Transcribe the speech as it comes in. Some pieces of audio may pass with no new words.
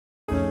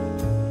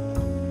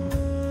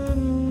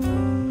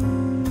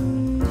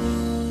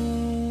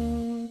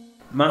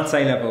Maths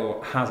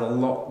A-level has a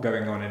lot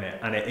going on in it,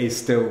 and it is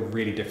still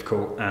really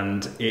difficult,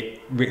 and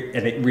it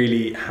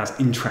really has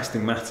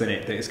interesting maths in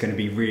it that is going to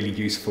be really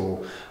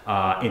useful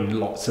in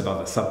lots of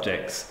other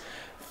subjects.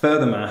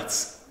 Further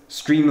maths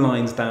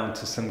streamlines down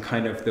to some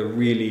kind of the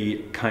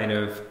really kind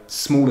of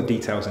smaller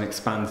details and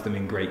expands them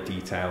in great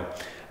detail.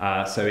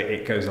 So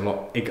it goes a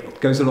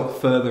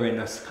lot further in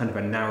a kind of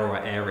a narrower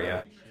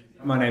area.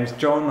 My name's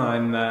John,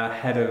 I'm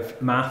head of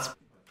maths.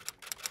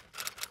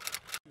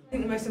 I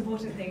think the most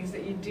important thing is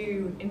that you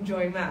do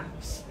enjoy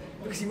maths,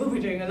 because you will be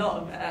doing a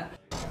lot of it.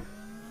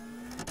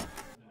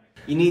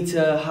 You need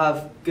to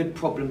have good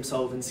problem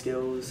solving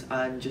skills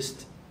and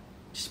just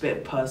a bit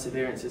of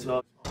perseverance as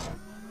well.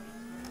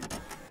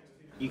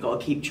 You got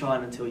to keep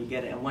trying until you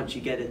get it, and once you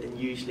get it then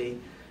usually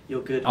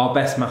you're good. Our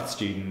best maths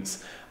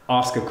students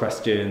ask good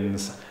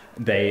questions,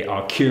 they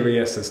are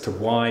curious as to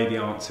why the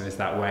answer is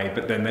that way,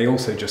 but then they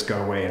also just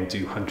go away and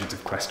do hundreds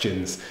of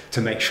questions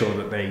to make sure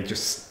that they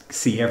just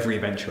see every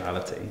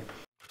eventuality.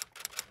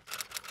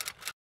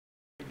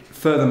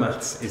 Further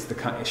maths is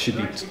it should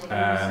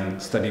be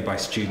studied by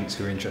students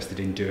who are interested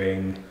in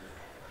doing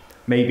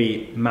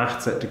maybe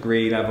maths at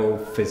degree level,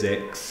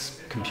 physics,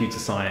 computer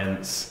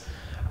science,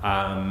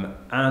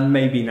 and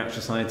maybe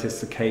natural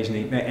scientists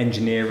occasionally,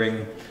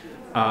 engineering.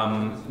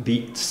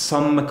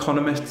 Some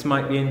economists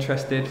might be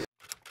interested.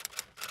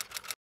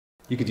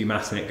 You could do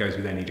maths and it goes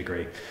with any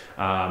degree.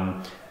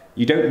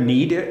 You don't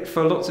need it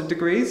for lots of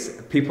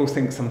degrees. People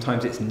think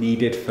sometimes it's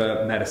needed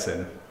for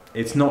medicine.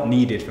 It's not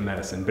needed for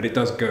medicine, but it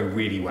does go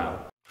really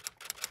well.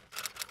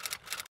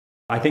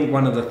 I think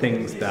one of the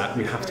things that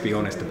we have to be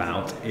honest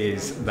about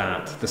is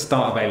that the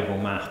start of A-level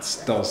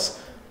maths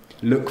does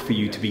look for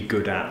you to be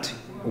good at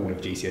all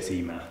of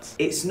GCSE maths.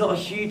 It's not a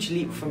huge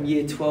leap from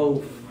year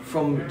 12,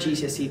 from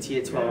GCSE to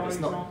year 12, it's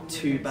not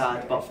too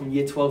bad, but from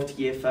year 12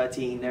 to year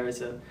 13 there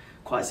is a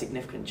quite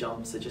significant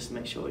jump, so just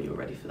make sure you're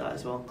ready for that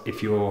as well.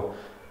 If you're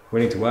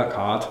willing to work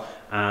hard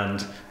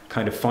and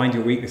kind of find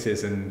your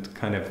weaknesses and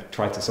kind of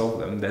try to solve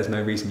them, there's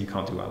no reason you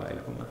can't do well at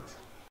A-level maths.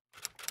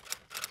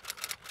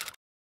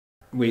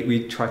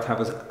 We try to have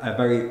a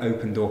very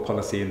open door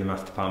policy in the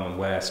maths department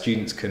where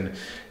students can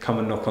come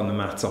and knock on the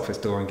maths office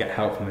door and get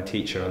help from a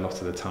teacher a lot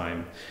of the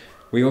time.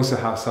 We also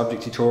have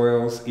subject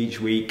tutorials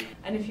each week.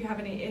 And if you have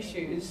any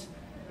issues,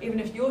 even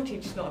if your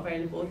teacher's not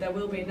available, there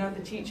will be another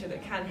teacher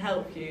that can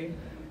help you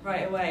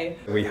right away.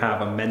 We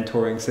have a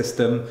mentoring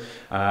system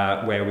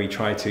where we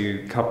try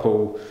to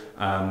couple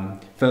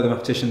further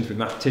mathematicians with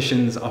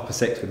mathematicians, upper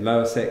sixth with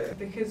lower sixth.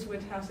 Because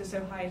Woodhouse is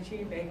so high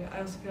achieving,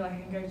 I also feel like I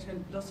can go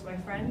to lots of my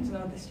friends and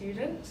other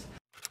students.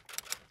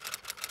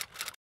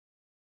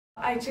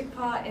 I took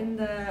part in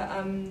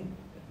the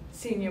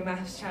Senior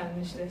Maths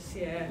Challenge this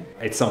year.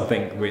 It's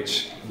something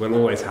which will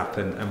always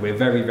happen, and we're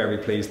very, very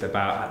pleased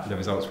about the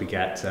results we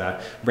get,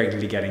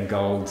 regularly getting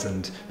golds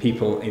and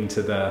people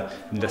into the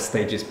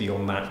stages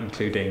beyond that,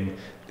 including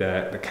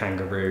the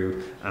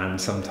kangaroo and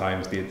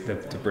sometimes the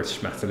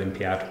British Maths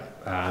Olympiad.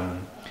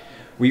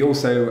 We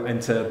also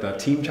enter the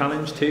team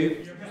challenge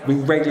too. We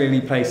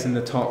regularly place in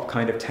the top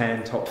kind of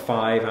 10, top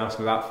 5 out of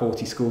about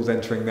 40 schools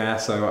entering there,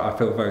 so I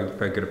feel very,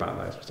 very good about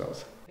those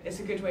results. It's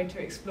a good way to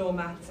explore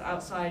maths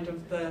outside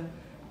of the,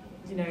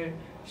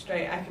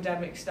 straight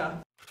academic stuff.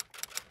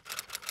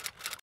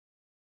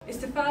 It's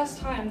the first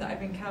time that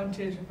I've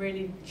encountered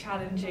really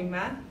challenging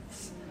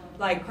maths,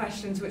 like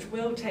questions which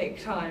will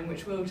take time,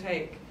 which will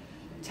take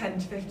 10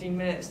 to 15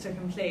 minutes to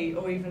complete,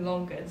 or even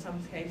longer in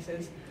some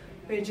cases.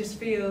 But it just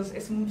feels,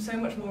 it's so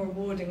much more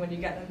rewarding when you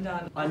get them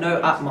done. I know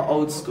at my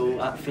old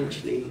school, at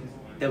Finchley,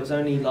 there was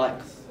only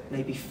like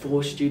maybe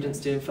 4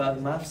 students doing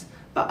further maths.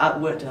 But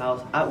at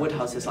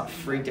Woodhouse there's like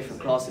 3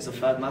 different classes of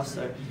further maths,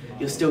 so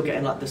you're still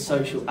getting like the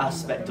social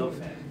aspect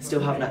of still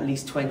having at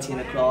least 20 in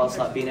a class,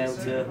 like being able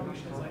to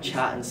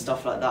chat and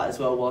stuff like that as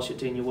well whilst you're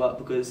doing your work,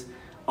 because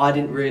I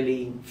didn't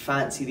really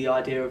fancy the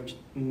idea of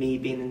me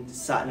being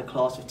sat in a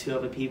class with 2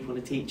 other people and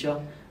a teacher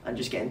and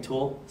just getting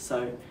taught,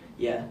 so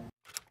yeah.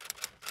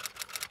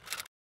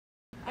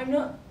 I'm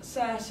not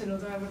certain,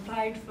 although I've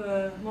applied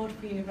for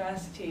multiple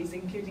universities,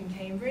 including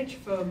Cambridge,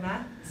 for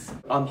maths.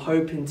 I'm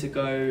hoping to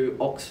go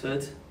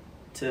Oxford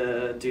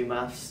to do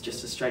maths,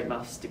 just a straight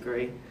maths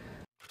degree.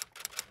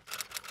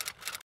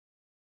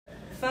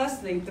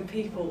 Firstly, the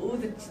people, all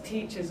the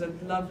teachers are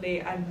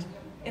lovely, and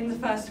in the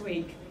first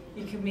week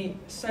you can meet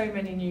so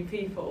many new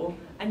people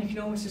and you can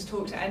almost just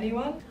talk to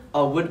anyone.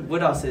 Oh,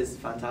 Woodhouse is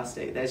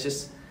fantastic. There's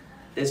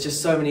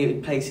just so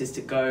many places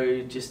to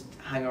go, just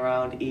hang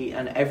around, eat,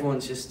 and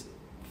everyone's just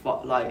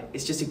like,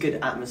 it's just a good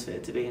atmosphere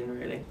to be in,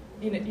 really.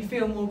 You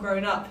feel more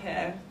grown up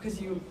here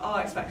because you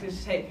are expected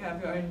to take care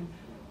of your own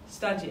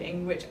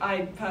studying, which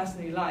I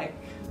personally like.